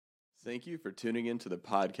Thank you for tuning in to the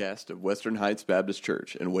podcast of Western Heights Baptist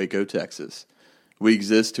Church in Waco, Texas. We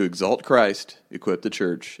exist to exalt Christ, equip the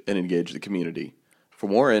church, and engage the community. For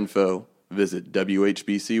more info, visit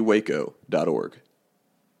whbcwaco.org.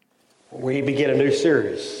 We begin a new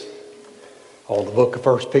series on the book of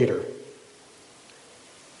 1 Peter.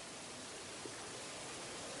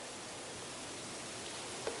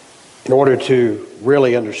 In order to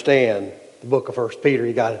really understand the book of 1 Peter,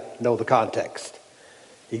 you got to know the context.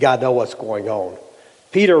 You got to know what's going on.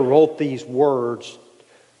 Peter wrote these words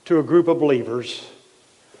to a group of believers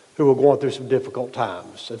who were going through some difficult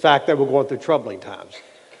times. In fact, they were going through troubling times.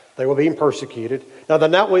 They were being persecuted. Now,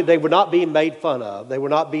 they were not being made fun of. They were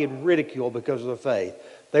not being ridiculed because of their faith.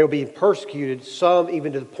 They were being persecuted, some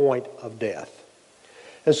even to the point of death.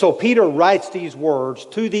 And so Peter writes these words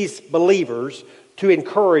to these believers to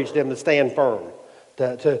encourage them to stand firm,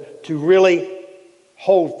 to really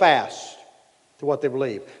hold fast to what they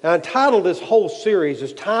believe. Now, I entitled this whole series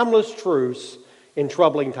is Timeless Truths in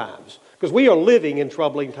Troubling Times, because we are living in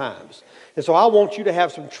troubling times. And so I want you to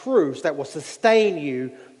have some truths that will sustain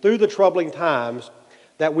you through the troubling times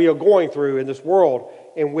that we are going through in this world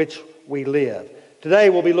in which we live. Today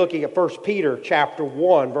we'll be looking at 1 Peter chapter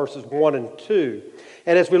 1, verses 1 and 2.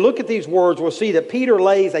 And as we look at these words, we'll see that Peter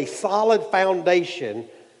lays a solid foundation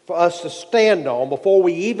for us to stand on before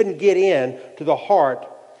we even get in to the heart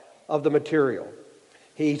of the material.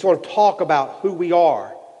 He's going to talk about who we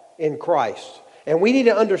are in Christ. And we need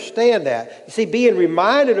to understand that. You see, being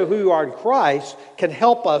reminded of who you are in Christ can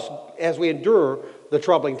help us as we endure the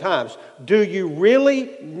troubling times. Do you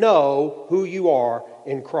really know who you are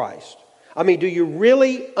in Christ? I mean, do you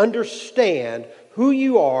really understand who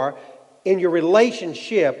you are in your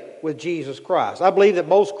relationship with Jesus Christ? I believe that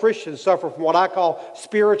most Christians suffer from what I call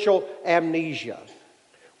spiritual amnesia.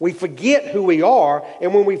 We forget who we are,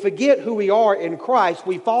 and when we forget who we are in Christ,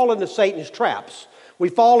 we fall into Satan's traps. We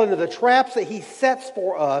fall into the traps that he sets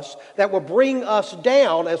for us that will bring us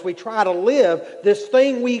down as we try to live this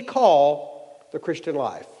thing we call the Christian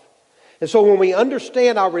life. And so when we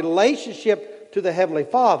understand our relationship to the Heavenly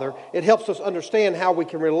Father, it helps us understand how we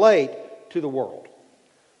can relate to the world.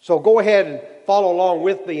 So go ahead and follow along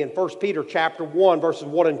with me in 1 Peter chapter 1, verses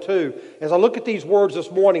 1 and 2, as I look at these words this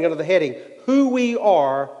morning under the heading, Who We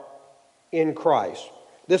Are in Christ.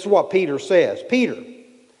 This is what Peter says. Peter,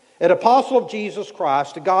 an apostle of Jesus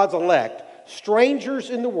Christ to God's elect, strangers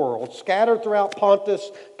in the world, scattered throughout Pontus,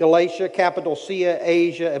 Galatia, Cappadocia,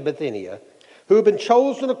 Asia, and Bithynia, who have been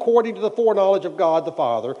chosen according to the foreknowledge of God the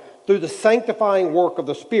Father, through the sanctifying work of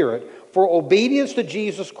the Spirit, for obedience to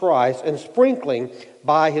Jesus Christ and sprinkling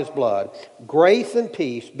by His blood. Grace and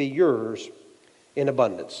peace be yours in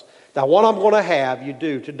abundance. Now, what I'm going to have you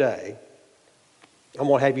do today, I'm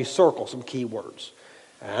going to have you circle some key words.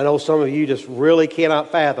 I know some of you just really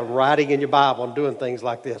cannot fathom writing in your Bible and doing things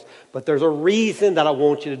like this, but there's a reason that I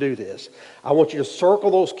want you to do this. I want you to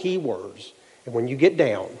circle those key words, and when you get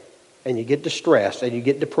down and you get distressed and you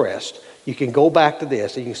get depressed, you can go back to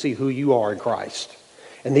this and you can see who you are in Christ.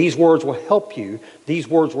 And these words will help you. These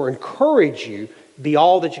words will encourage you to be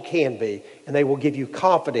all that you can be, and they will give you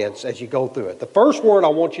confidence as you go through it. The first word I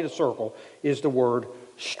want you to circle is the word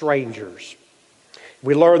strangers.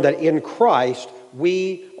 We learn that in Christ,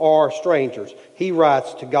 we are strangers. He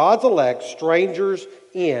writes, to God's elect, strangers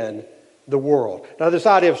in the world. Now, this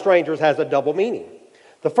idea of strangers has a double meaning.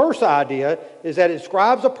 The first idea is that it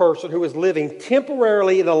describes a person who is living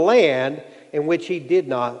temporarily in a land in which he did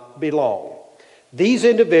not belong. These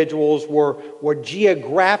individuals were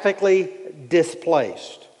geographically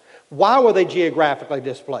displaced. Why were they geographically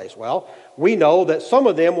displaced? Well, we know that some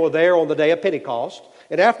of them were there on the day of Pentecost,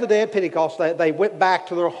 and after the day of Pentecost, they went back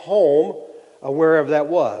to their home, wherever that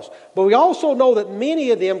was. But we also know that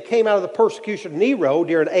many of them came out of the persecution of Nero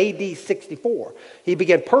during AD 64. He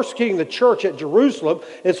began persecuting the church at Jerusalem,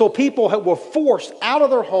 and so people were forced out of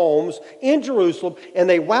their homes in Jerusalem, and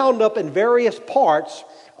they wound up in various parts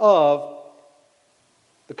of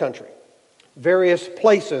the country, various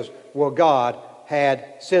places where God had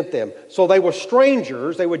sent them. So they were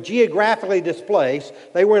strangers, they were geographically displaced,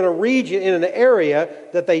 they were in a region, in an area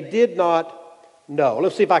that they did not know.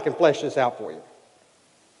 Let's see if I can flesh this out for you.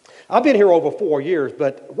 I've been here over 4 years,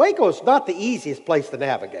 but Waco is not the easiest place to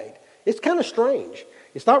navigate. It's kind of strange.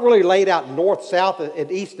 It's not really laid out north, south, and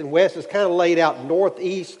east and west. It's kind of laid out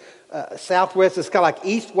northeast, southwest. It's kind of like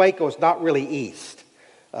East Waco is not really east.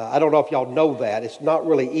 I don't know if y'all know that. It's not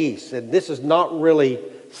really east, and this is not really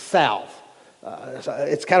south.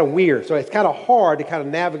 It's kind of weird, so it's kind of hard to kind of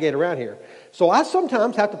navigate around here. So I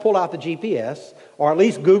sometimes have to pull out the GPS, or at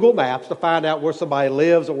least Google Maps, to find out where somebody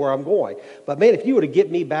lives or where I'm going. But man, if you were to get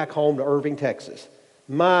me back home to Irving, Texas,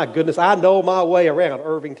 My goodness, I know my way around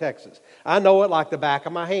Irving, Texas. I know it like the back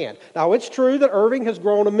of my hand. Now, it's true that Irving has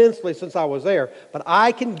grown immensely since I was there, but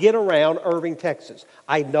I can get around Irving, Texas.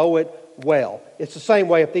 I know it well. It's the same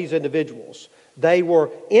way with these individuals. They were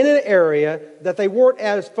in an area that they weren't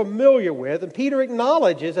as familiar with, and Peter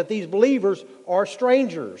acknowledges that these believers are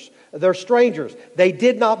strangers. They're strangers. They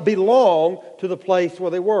did not belong to the place where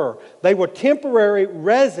they were. They were temporary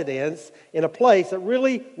residents in a place that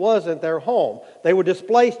really wasn't their home. They were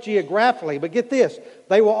displaced geographically, but get this,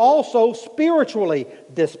 they were also spiritually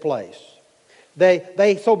displaced.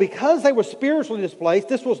 So because they were spiritually displaced,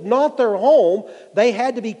 this was not their home. They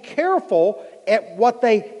had to be careful at what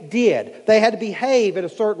they did. They had to behave in a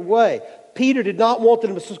certain way. Peter did not want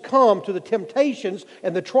them to succumb to the temptations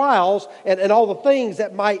and the trials and all the things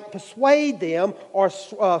that might persuade them or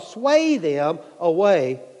sway them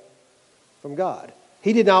away from God.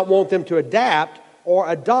 He did not want them to adapt or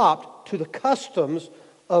adopt to the customs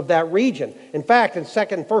of that region. In fact, in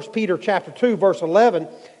 1 Peter chapter 2, verse 11,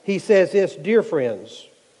 he says this, "Dear friends,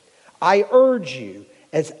 I urge you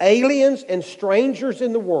as aliens and strangers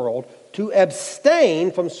in the world to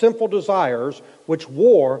abstain from sinful desires which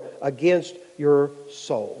war against your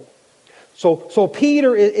soul." So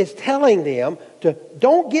Peter is telling them to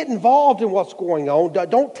don't get involved in what's going on.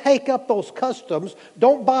 Don't take up those customs.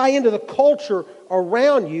 Don't buy into the culture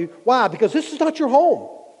around you. Why? Because this is not your home.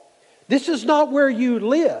 This is not where you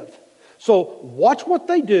live. So watch what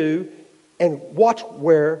they do and watch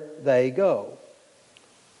where they go.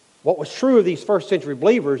 What was true of these first century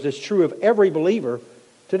believers is true of every believer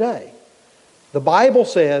today. The Bible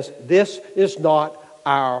says this is not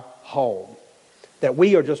our home, that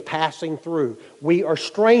we are just passing through. We are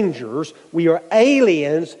strangers. We are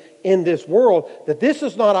aliens in this world, that this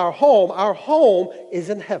is not our home. Our home is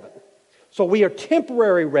in heaven. So we are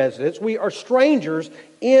temporary residents. We are strangers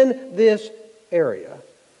in this area.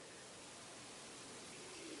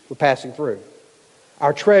 We're passing through.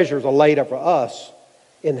 Our treasures are laid up for us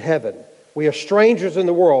in heaven. We are strangers in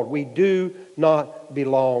the world. We do not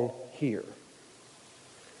belong here.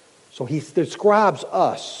 So he describes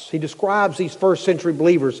us. He describes these first century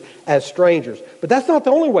believers as strangers. But that's not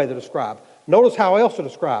the only way they're described. Notice how else they're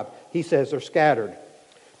described. He says they're scattered.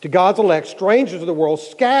 To God's elect, strangers of the world,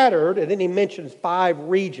 scattered, and then he mentions 5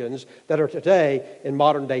 regions that are today in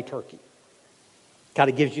modern-day Turkey. Kind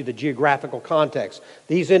of gives you the geographical context.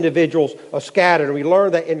 These individuals are scattered, and we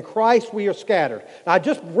learn that in Christ we are scattered. Now, I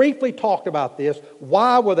just briefly talked about this.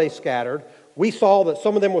 Why were they scattered? We saw that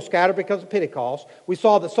some of them were scattered because of Pentecost. We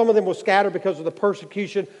saw that some of them were scattered because of the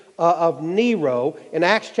persecution of Nero. In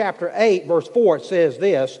Acts chapter 8, verse 4, it says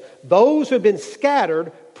this, "Those who have been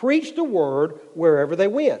scattered preached the word wherever they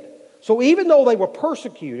went." So even though they were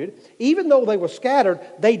persecuted, even though they were scattered,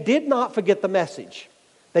 they did not forget the message.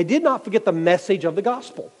 They did not forget the message of the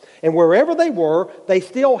gospel. And wherever they were, they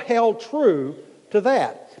still held true to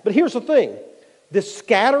that. But here's the thing. This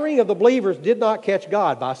scattering of the believers did not catch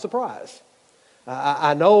God by surprise.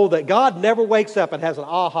 I know that God never wakes up and has an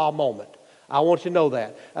aha moment. I want you to know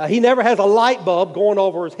that. He never has a light bulb going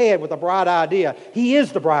over his head with a bright idea. He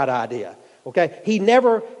is the bright idea. Okay? He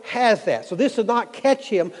never has that. So this did not catch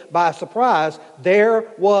him by surprise. There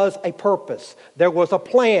was a purpose. There was a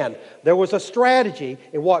plan. There was a strategy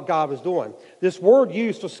in what God was doing. This word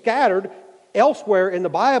used for scattered elsewhere in the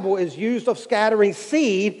Bible is used of scattering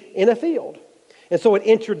seed in a field. And so it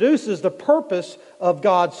introduces the purpose of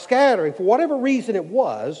God's scattering. For whatever reason it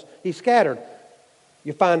was, he scattered.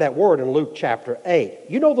 You find that word in Luke chapter 8.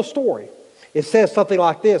 You know the story. It says something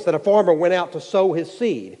like this, that a farmer went out to sow his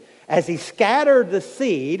seed. As he scattered the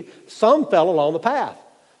seed, some fell along the path.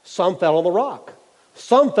 Some fell on the rock.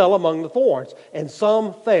 Some fell among the thorns. And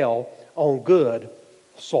some fell on good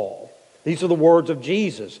soil. These are the words of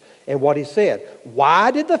Jesus and what he said.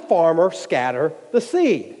 Why did the farmer scatter the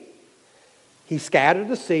seed? He scattered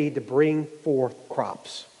the seed to bring forth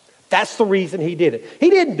crops. That's the reason he did it. He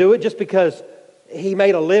didn't do it just because he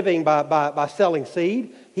made a living by selling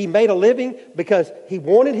seed. He made a living because he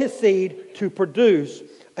wanted his seed to produce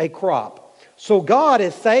a crop. So God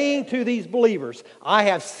is saying to these believers, I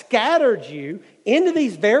have scattered you into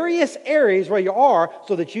these various areas where you are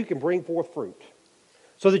so that you can bring forth fruit.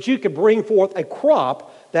 So that you can bring forth a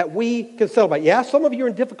crop that we can celebrate. Yeah, some of you are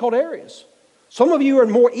in difficult areas. Some of you are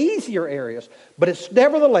in more easier areas. But it's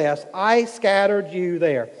nevertheless, I scattered you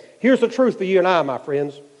there. Here's the truth for you and I, my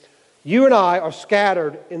friends. You and I are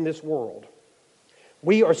scattered in this world.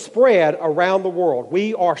 We are spread around the world.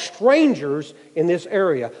 We are strangers in this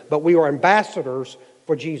area, but we are ambassadors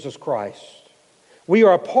for Jesus Christ. We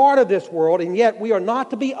are a part of this world, and yet we are not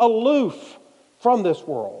to be aloof from this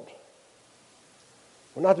world.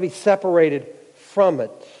 We're not to be separated from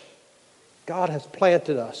it. God has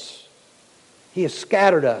planted us. He has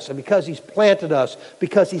scattered us. And because He's planted us,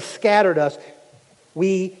 because He's scattered us,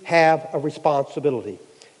 we have a responsibility.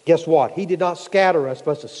 Guess what? He did not scatter us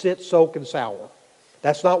for us to sit, soak, and sour.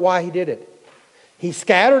 That's not why He did it. He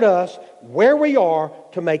scattered us where we are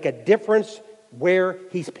to make a difference where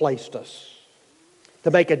He's placed us.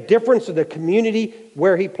 To make a difference in the community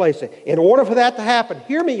where He placed it. In order for that to happen,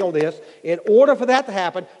 hear me on this, in order for that to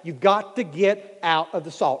happen, you've got to get out of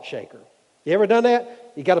the salt shaker. You ever done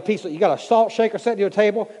that? You got a salt shaker sitting to your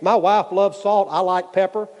table. My wife loves salt. I like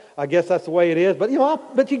pepper. I guess that's the way it is. But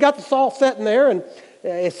you got the salt sitting there, and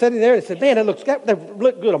it's sitting there, and it said, man, that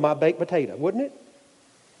look good on my baked potato, wouldn't it?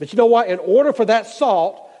 But you know what? In order for that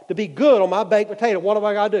salt to be good on my baked potato, what have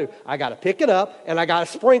I got to do? I got to pick it up, and I got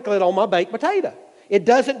to sprinkle it on my baked potato. It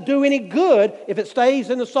doesn't do any good if it stays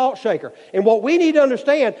in the salt shaker. And what we need to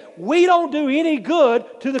understand, we don't do any good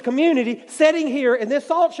to the community sitting here in this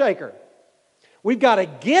salt shaker. We've got to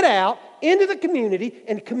get out into the community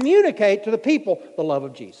and communicate to the people the love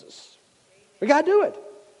of Jesus. We got to do it.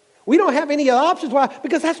 We don't have any options. Why?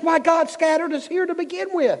 Because that's why God scattered us here to begin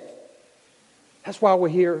with. That's why we're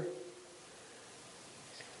here.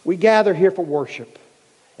 We gather here for worship.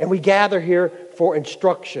 And we gather here for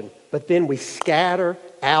instruction. But then we scatter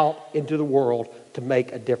out into the world to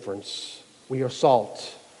make a difference. We are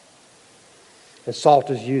salt. And salt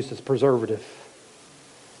is used as preservative.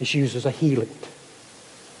 It's used as a healing.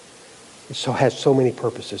 It has so many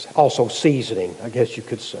purposes. Also seasoning, I guess you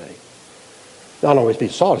could say. Not only be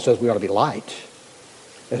salt, it says we ought to be light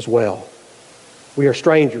as well. We are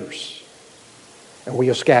strangers. And we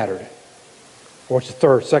are scattered. What's a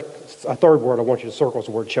third word I want you to circle is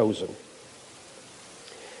the word chosen.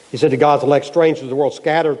 He said to God's elect strangers of the world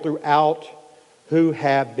scattered throughout who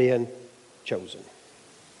have been chosen.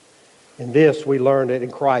 In this we learn that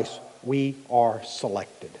in Christ we are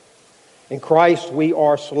selected. In Christ we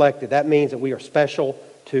are selected. That means that we are special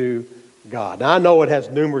to God. Now I know it has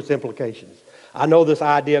numerous implications. I know this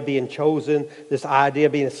idea of being chosen, this idea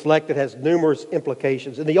of being selected has numerous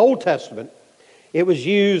implications. In the Old Testament, it was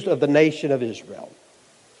used of the nation of Israel.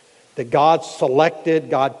 That God selected,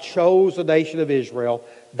 God chose the nation of Israel.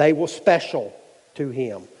 They were special to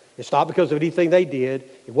Him. It's not because of anything they did.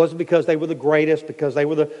 It wasn't because they were the greatest, because they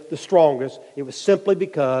were the strongest. It was simply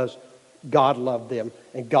because God loved them.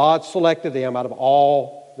 And God selected them out of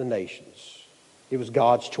all the nations. It was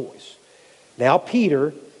God's choice. Now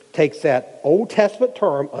Peter takes that Old Testament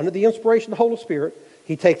term under the inspiration of the Holy Spirit.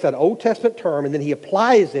 He takes that Old Testament term and then he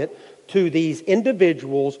applies it to these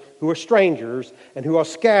individuals who are strangers and who are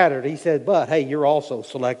scattered. He said, but hey, you're also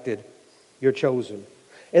selected. You're chosen.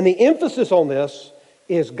 And the emphasis on this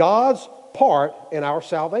is God's part in our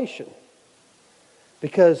salvation.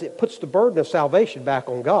 Because it puts the burden of salvation back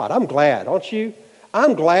on God. I'm glad, aren't you?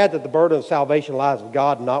 I'm glad that the burden of salvation lies with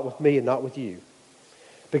God and not with me and not with you.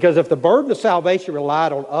 Because if the burden of salvation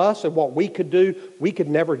relied on us and what we could do, we could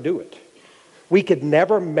never do it. We could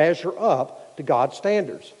never measure up to God's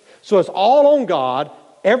standards. So it's all on God.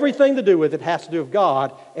 Everything to do with it has to do with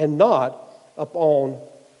God and not upon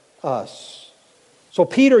us. So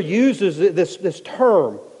Peter uses this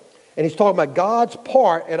term, and he's talking about God's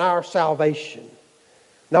part in our salvation.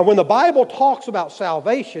 Now, when the Bible talks about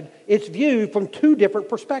salvation, it's viewed from two different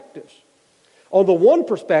perspectives. On the one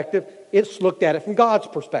perspective, it's looked at it from God's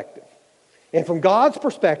perspective. And from God's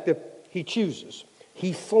perspective, He chooses.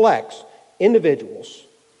 He selects individuals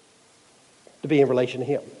to be in relation to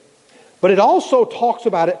Him. But it also talks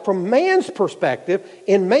about it from man's perspective.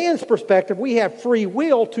 In man's perspective, we have free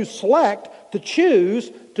will to select, to choose,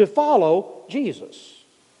 to follow Jesus.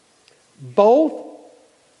 Both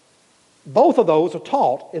of those are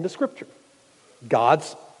taught in the Scripture.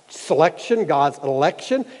 God's selection, God's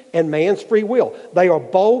election, and man's free will. They are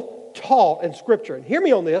both taught in Scripture. And hear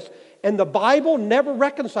me on this, and the Bible never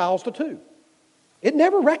reconciles the two. It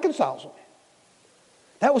never reconciles them.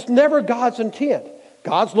 That was never God's intent.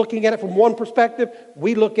 God's looking at it from one perspective.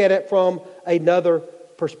 We look at it from another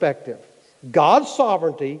perspective. God's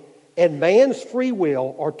sovereignty and man's free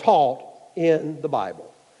will are taught in the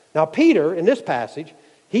Bible. Now, Peter, in this passage,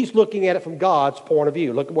 he's looking at it from God's point of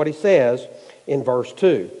view. Look at what he says in verse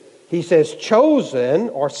 2. He says, chosen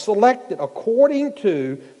or selected according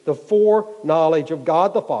to the foreknowledge of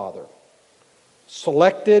God the Father.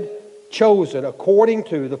 Selected, chosen according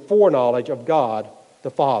to the foreknowledge of God the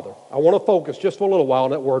Father. I want to focus just for a little while on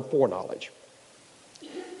that word foreknowledge.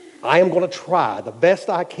 I am going to try the best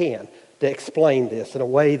I can to explain this in a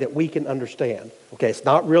way that we can understand. Okay, it's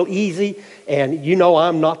not real easy, and you know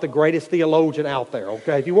I'm not the greatest theologian out there,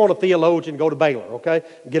 okay? If you want a theologian, go to Baylor, okay?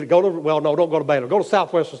 Don't go to Baylor. Go to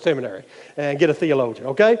Southwestern Seminary and get a theologian,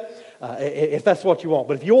 okay? If that's what you want.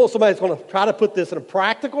 But if you want somebody that's going to try to put this in a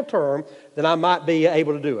practical term, then I might be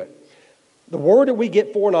able to do it. The word that we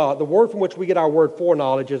get the word from which we get our word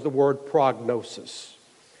foreknowledge is the word prognosis.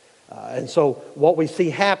 And so what we see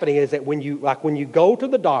happening is that when you go to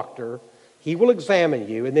the doctor, he will examine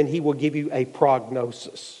you and then he will give you a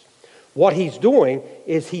prognosis. What he's doing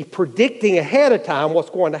is he's predicting ahead of time what's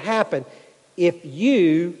going to happen if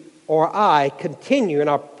you or I continue in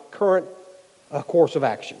our current course of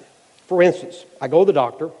action. For instance, I go to the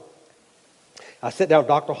doctor. I sit down with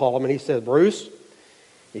Dr. Hollum and he says, Bruce,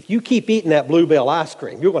 if you keep eating that Bluebell ice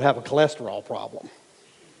cream, you're going to have a cholesterol problem.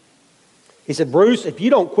 He said, Bruce, if you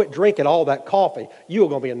don't quit drinking all that coffee, you're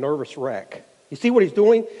going to be a nervous wreck. You see what he's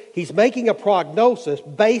doing? He's making a prognosis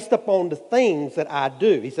based upon the things that I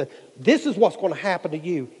do. He said, this is what's going to happen to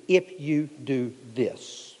you if you do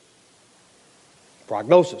this.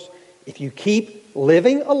 Prognosis. If you keep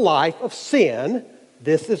living a life of sin,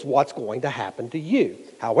 this is what's going to happen to you.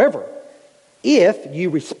 However, if you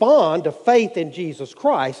respond to faith in Jesus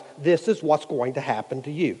Christ, this is what's going to happen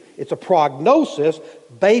to you. It's a prognosis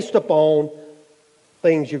based upon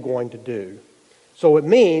things you're going to do. So it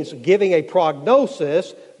means giving a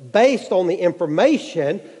prognosis based on the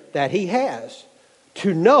information that he has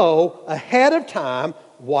to know ahead of time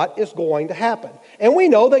what is going to happen. And we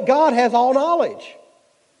know that God has all knowledge.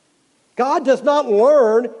 God does not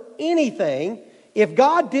learn anything. If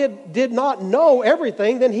God did not know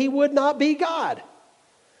everything, then he would not be God.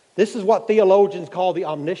 This is what theologians call the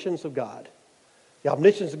omniscience of God. The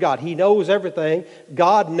omniscience of God. He knows everything.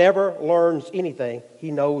 God never learns anything.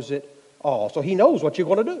 He knows it all. So he knows what you're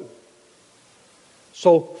going to do.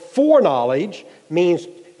 So foreknowledge means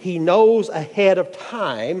he knows ahead of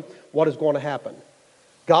time what is going to happen.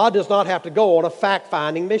 God does not have to go on a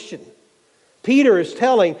fact-finding mission. Peter is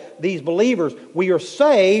telling these believers, we are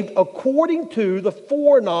saved according to the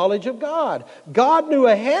foreknowledge of God. God knew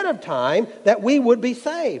ahead of time that we would be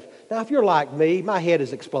saved. Now, if you're like me, my head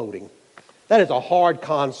is exploding. That is a hard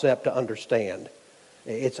concept to understand.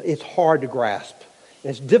 It's hard to grasp.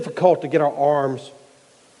 It's difficult to get our arms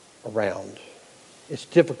around. It's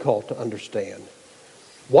difficult to understand.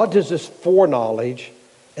 What does this foreknowledge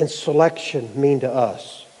and selection mean to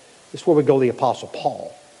us? This is where we go to the Apostle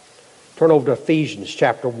Paul. Turn over to Ephesians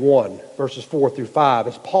chapter 1, verses 4 through 5,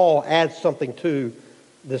 as Paul adds something to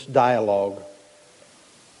this dialogue.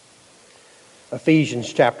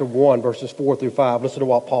 Ephesians chapter 1, verses 4 through 5. Listen to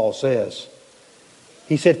what Paul says.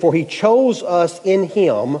 He said, for he chose us in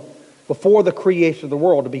him before the creation of the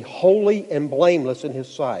world to be holy and blameless in his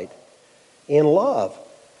sight. In love,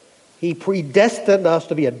 he predestined us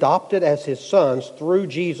to be adopted as his sons through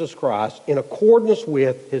Jesus Christ in accordance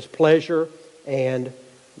with his pleasure and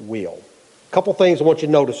will. A couple things I want you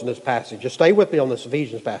to notice in this passage. Just stay with me on this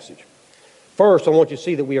Ephesians passage. First, I want you to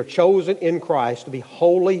see that we are chosen in Christ to be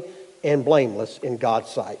holy and blameless in God's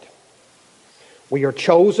sight. We are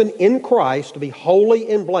chosen in Christ to be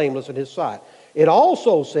holy and blameless in his sight. It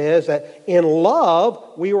also says that in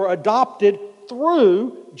love we were adopted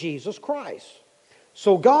through Jesus Christ.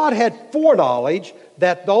 So God had foreknowledge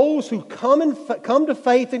that those who come to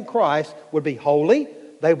faith in Christ would be holy,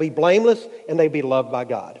 they would be blameless, and they'd be loved by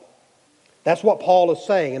God. That's what Paul is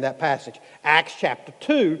saying in that passage. Acts chapter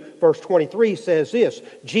 2, verse 23 says this,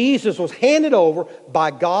 Jesus was handed over by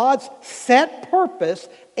God's set purpose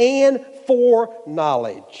and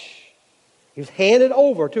foreknowledge. He was handed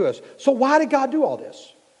over to us. So why did God do all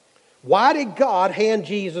this? Why did God hand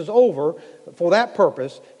Jesus over for that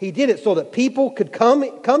purpose? He did it so that people could come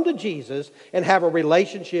to Jesus and have a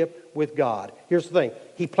relationship with God. Here's the thing.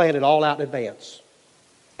 He planned it all out in advance.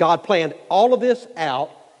 God planned all of this out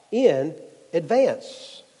in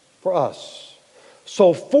advance for us.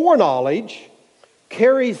 So foreknowledge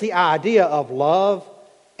carries the idea of love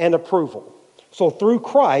and approval. So through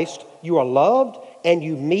Christ, you are loved and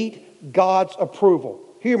you meet God's approval.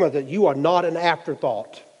 Hear me, that you are not an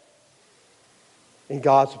afterthought in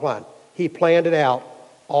God's plan. He planned it out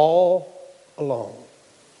all along.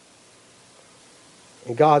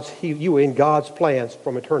 You were in God's plans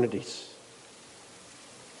from eternities.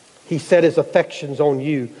 He set his affections on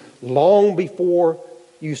you long before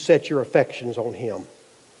you set your affections on him.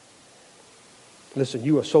 Listen,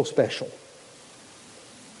 you are so special.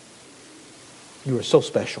 You are so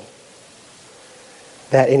special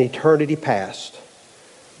that in eternity past,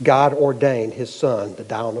 God ordained his Son to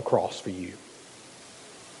die on the cross for you.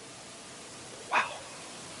 Wow.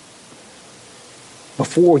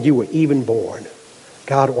 Before you were even born,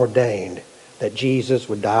 God ordained that Jesus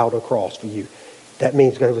would die on the cross for you. That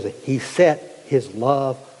means He set His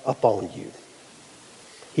love upon you.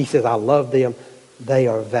 He says, I love them. They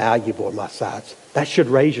are valuable in my sight. That should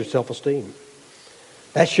raise your self-esteem.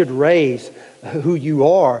 That should raise who you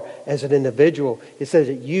are as an individual. It says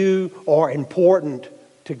that you are important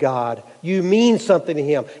to God. You mean something to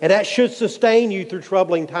Him. And that should sustain you through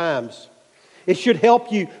troubling times. It should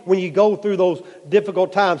help you when you go through those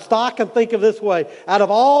difficult times. Stop and think of this way. Out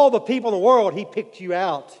of all the people in the world, He picked you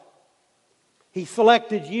out. He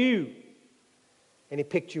selected you. And He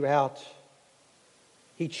picked you out.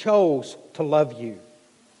 He chose to love you.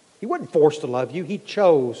 He wasn't forced to love you. He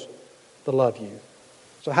chose to love you.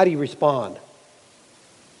 So how do you respond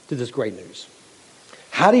to this great news?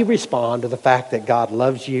 How do you respond to the fact that God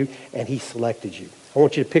loves you and He selected you? I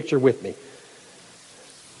want you to picture with me.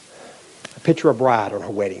 Picture a bride on her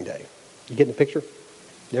wedding day. You getting the picture?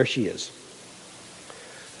 There she is.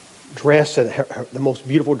 Dressed in the most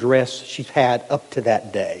beautiful dress she's had up to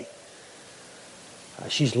that day.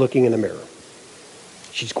 She's looking in the mirror.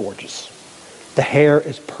 She's gorgeous. The hair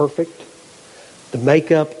is perfect. The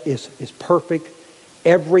makeup is perfect.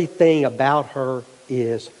 Everything about her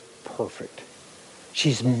is perfect.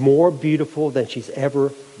 She's more beautiful than she's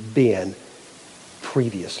ever been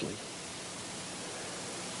previously.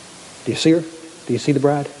 Do you see her? Do you see the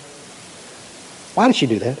bride? Why did she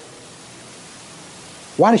do that?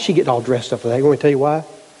 Why does she get all dressed up for that? You want me to tell you why?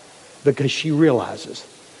 Because she realizes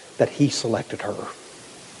that He selected her.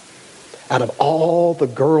 Out of all the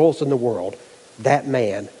girls in the world, that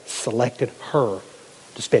man selected her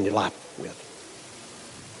to spend his life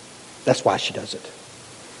with. That's why she does it.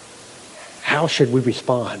 How should we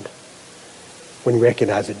respond when we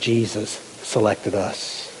recognize that Jesus selected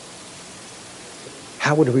us?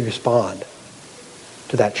 How would we respond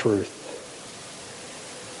to that truth?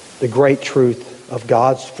 The great truth of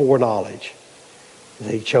God's foreknowledge is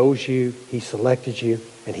that He chose you, He selected you,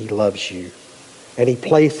 and He loves you. And He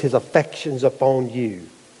placed His affections upon you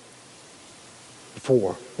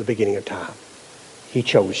before the beginning of time. He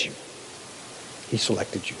chose you. He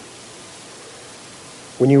selected you.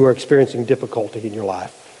 When you are experiencing difficulty in your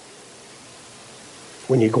life,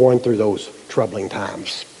 when you're going through those troubling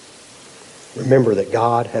times, remember that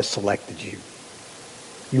God has selected you.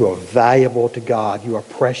 You are valuable to God. You are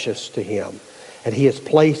precious to Him. And He has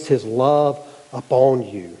placed His love upon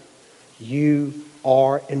you. You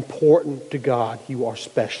are important to God. You are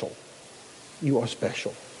special. You are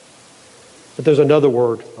special. But there's another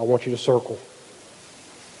word I want you to circle.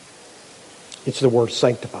 It's the word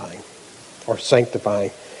sanctifying, or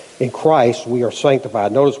sanctifying. In Christ, we are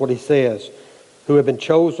sanctified. Notice what He says. Who have been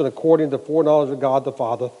chosen according to the foreknowledge of God the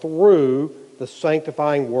Father through the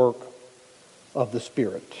sanctifying work of the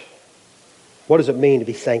Spirit. What does it mean to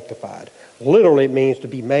be sanctified? Literally, it means to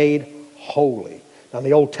be made holy. Now, in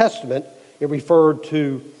the Old Testament, it referred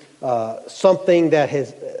to something that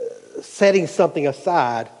has setting something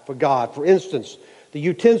aside for God. For instance, the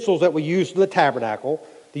utensils that were used in the tabernacle,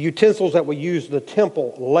 the utensils that were used in the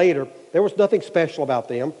temple later, there was nothing special about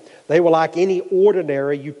them. They were like any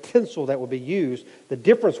ordinary utensil that would be used. The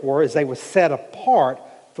difference is they were set apart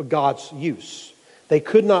for God's use. They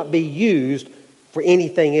could not be used for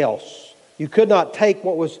anything else. You could not take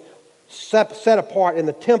what was set apart in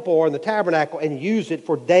the temple or in the tabernacle and use it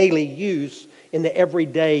for daily use in the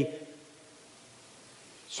everyday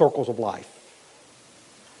circles of life.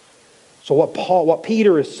 So what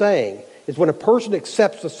Peter is saying is when a person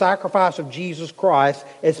accepts the sacrifice of Jesus Christ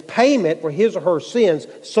as payment for his or her sins,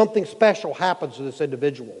 something special happens to this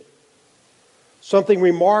individual. Something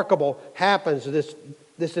remarkable happens to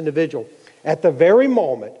this individual. At the very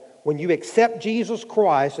moment when you accept Jesus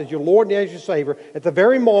Christ as your Lord and as your Savior, at the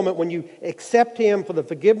very moment when you accept Him for the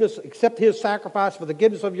forgiveness, accept His sacrifice for the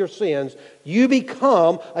forgiveness of your sins, you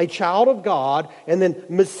become a child of God, and then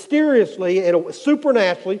mysteriously,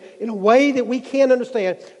 supernaturally, in a way that we can't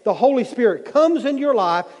understand, the Holy Spirit comes into your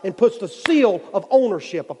life and puts the seal of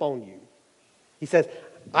ownership upon you. He says,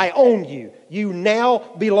 I own you. You now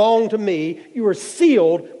belong to me. You are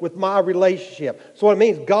sealed with my relationship. So what it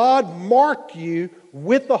means, God marked you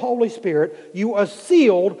with the Holy Spirit. You are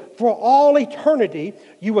sealed for all eternity.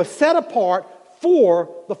 You are set apart for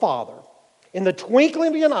the Father. In the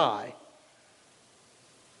twinkling of an eye,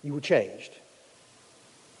 you were changed.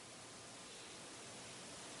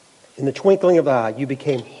 In the twinkling of an eye, you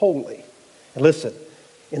became holy. And listen,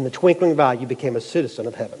 in the twinkling of an eye, you became a citizen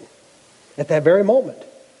of heaven. At that very moment.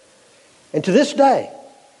 And to this day,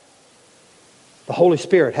 the Holy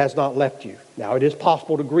Spirit has not left you. Now, it is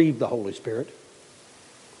possible to grieve the Holy Spirit.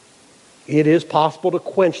 It is possible to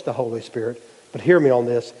quench the Holy Spirit, But hear me on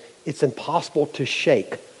this. It's impossible to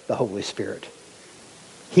shake the Holy Spirit.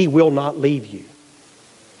 He will not leave you.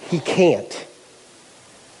 He can't.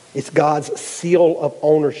 It's God's seal of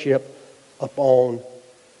ownership upon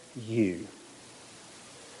you.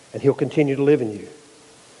 And He'll continue to live in you.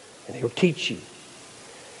 And He'll teach you.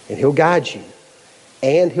 And He'll guide you.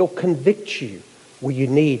 And He'll convict you where you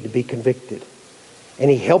need to be convicted. And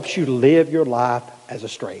He helps you live your life as a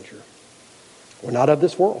stranger. We're not of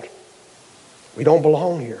this world. We don't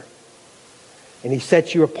belong here. And He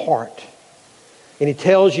sets you apart. And He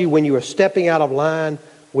tells you when you are stepping out of line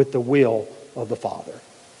with the will of the Father.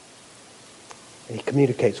 And He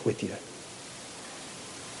communicates with you.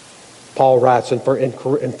 Paul writes in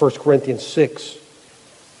 1 Corinthians 6,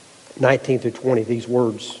 19 through 20, these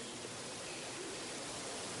words.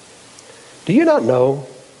 Do you not know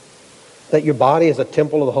that your body is a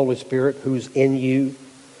temple of the Holy Spirit who's in you,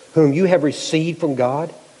 whom you have received from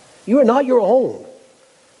God? You are not your own.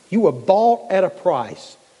 You were bought at a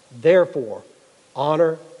price. Therefore,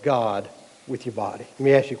 honor God with your body. Let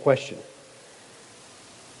me ask you a question.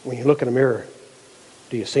 When you look in a mirror,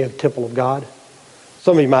 do you see a temple of God?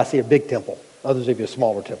 Some of you might see a big temple. Others of you a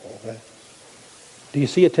smaller temple. Okay? Do you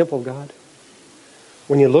see a temple of God?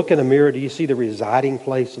 When you look in a mirror, do you see the residing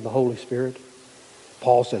place of the Holy Spirit?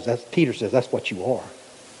 Peter says, that's what you are.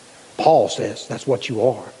 Paul says, that's what you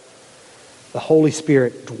are. The Holy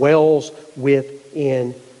Spirit dwells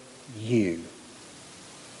within you.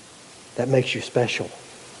 That makes you special.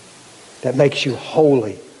 That makes you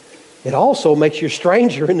holy. It also makes you a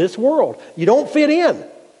stranger in this world. You don't fit in.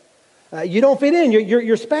 You don't fit in.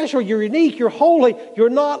 You're special. You're unique. You're holy. You're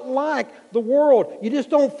not like the world. You just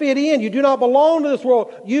don't fit in. You do not belong to this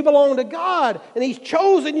world. You belong to God, and He's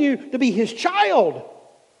chosen you to be His child.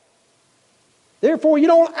 Therefore, you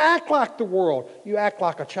don't act like the world. You act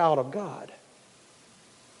like a child of God.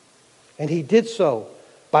 And He did so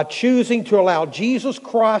by choosing to allow Jesus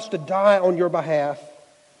Christ to die on your behalf.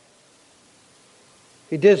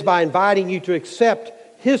 He did this by inviting you to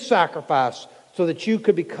accept His sacrifice so that you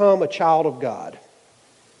could become a child of God.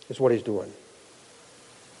 That's what He's doing.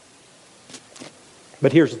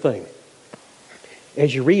 But here's the thing.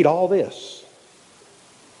 As you read all this,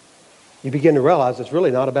 you begin to realize it's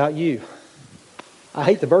really not about you. I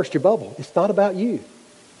hate to burst your bubble. It's not about you.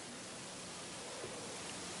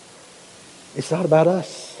 It's not about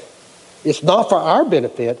us. It's not for our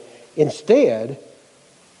benefit. Instead,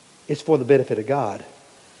 it's for the benefit of God.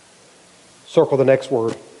 Circle the next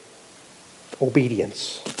word.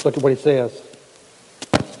 Obedience. Look at what he says.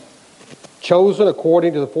 Chosen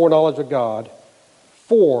according to the foreknowledge of God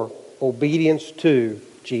for obedience to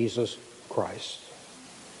Jesus Christ.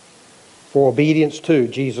 For obedience to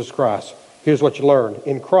Jesus Christ. Here's what you learn.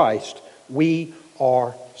 In Christ, we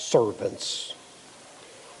are servants.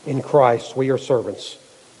 In Christ, we are servants.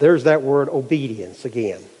 There's that word obedience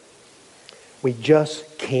again. We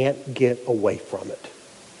just can't get away from it.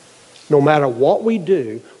 No matter what we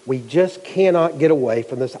do, we just cannot get away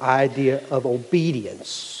from this idea of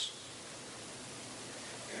obedience.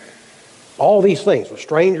 All these things, we're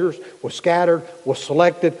strangers, we're scattered, we're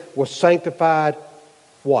selected, we're sanctified.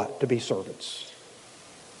 What? To be servants.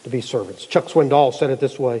 To be servants. Chuck Swindoll said it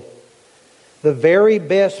this way. The very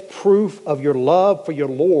best proof of your love for your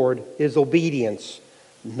Lord is obedience.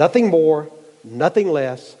 Nothing more, nothing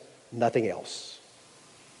less, nothing else.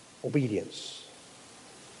 Obedience.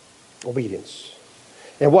 Obedience.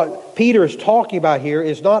 And what Peter is talking about here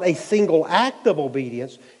is not a single act of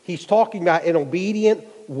obedience. He's talking about an obedient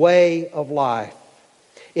way of life.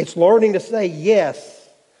 It's learning to say yes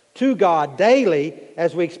to God daily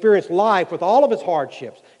as we experience life with all of its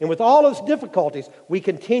hardships and with all of its difficulties. We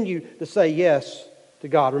continue to say yes to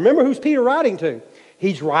God. Remember who's Peter writing to?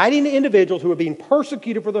 He's writing to individuals who are being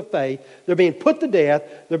persecuted for their faith. They're being put to death.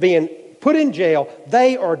 They're being put in jail.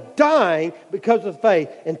 They are dying because of faith.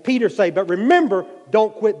 And Peter says, but remember,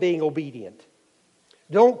 don't quit being obedient.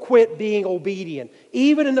 Don't quit being obedient.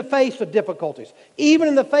 Even in the face of difficulties, even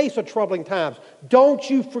in the face of troubling times, don't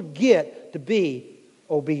you forget to be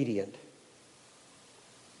obedient.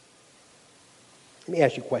 Let me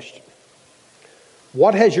ask you a question.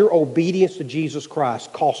 What has your obedience to Jesus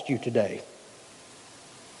Christ cost you today?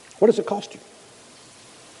 What does it cost you?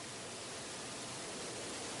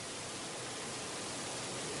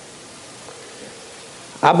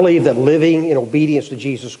 I believe that living in obedience to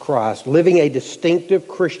Jesus Christ, living a distinctive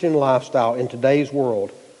Christian lifestyle in today's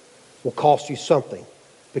world will cost you something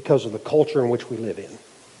because of the culture in which we live in.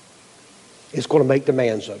 It's going to make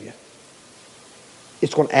demands of you.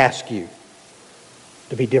 It's going to ask you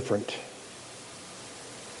to be different.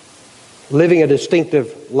 Living a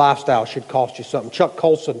distinctive lifestyle should cost you something. Chuck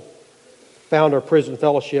Colson founder of Prison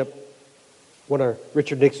Fellowship, one of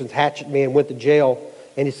Richard Nixon's hatchet men, went to jail,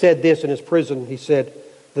 and he said this in his prison. He said,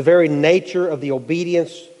 "The very nature of the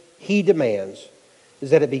obedience he demands is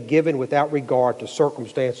that it be given without regard to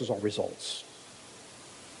circumstances or results."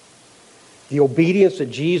 The obedience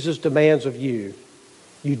that Jesus demands of you,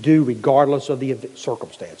 you do regardless of the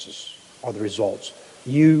circumstances or the results.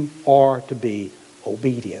 You are to be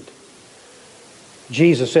obedient.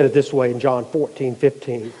 Jesus said it this way in John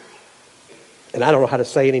 14:15. And I don't know how to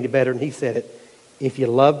say it any better than he said it. "If you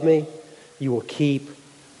love me, you will keep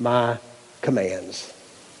my commands."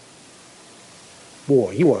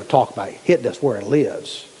 Boy, you want to talk about hitting us where it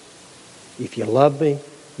lives. If you love me,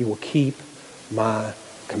 you will keep my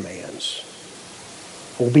commands.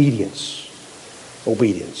 Obedience.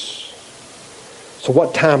 Obedience. So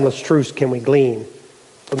what timeless truths can we glean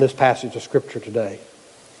from this passage of Scripture today?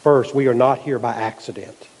 First, we are not here by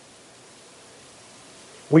accident.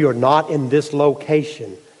 We are not in this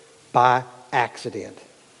location by accident.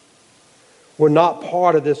 We're not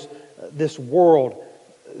part of this world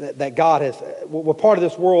that God has. We're part of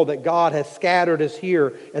this world that God has scattered us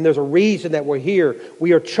here, and there's a reason that we're here.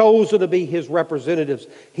 We are chosen to be His representatives.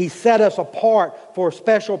 He set us apart for a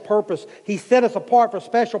special purpose. He set us apart for a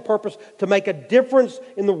special purpose to make a difference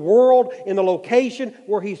in the world, in the location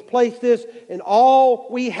where He's placed us, and all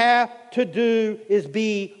we have to do is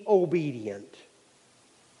be obedient.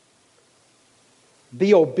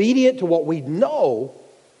 Be obedient to what we know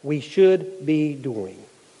we should be doing.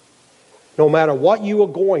 No matter what you are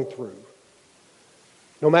going through,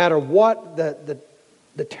 no matter what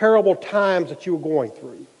the terrible times that you are going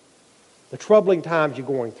through, the troubling times you're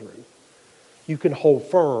going through, you can hold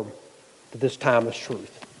firm to this timeless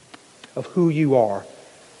truth of who you are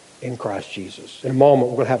in Christ Jesus. In a moment,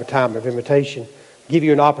 we're going to have a time of invitation, give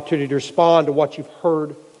you an opportunity to respond to what you've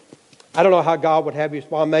heard. I don't know how God would have you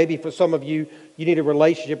respond. Maybe for some of you, you need a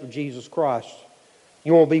relationship with Jesus Christ.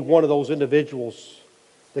 You want to be one of those individuals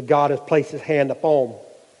that God has placed His hand upon.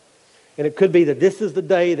 And it could be that this is the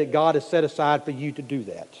day that God has set aside for you to do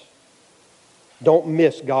that. Don't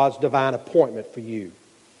miss God's divine appointment for you.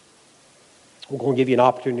 We're going to give you an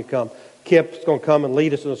opportunity to come. Kip's going to come and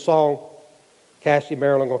lead us in a song. Cassie and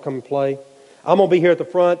Marilyn are going to come and play. I'm going to be here at the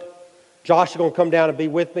front. Josh is going to come down and be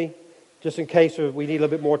with me. Just in case we need a little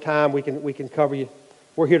bit more time, we can cover you.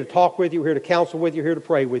 We're here to talk with you. We're here to counsel with you. We're here to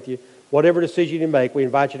pray with you. Whatever decision you make, we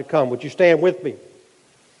invite you to come. Would you stand with me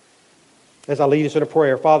as I lead us in a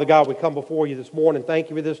prayer? Father God, we come before you this morning. Thank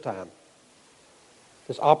you for this time.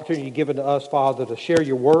 This opportunity given to us, Father, to share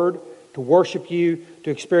your word, to worship you,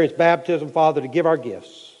 to experience baptism, Father, to give our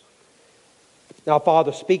gifts. Now,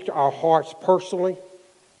 Father, speak to our hearts personally.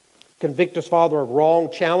 Convict us, Father, of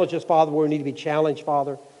wrong. Challenge us, Father, where we need to be challenged,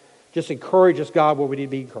 Father. Just encourage us, God, where we need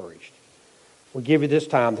to be encouraged. We give you this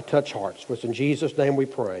time to touch hearts. For it's in Jesus' name we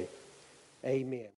pray. Amen.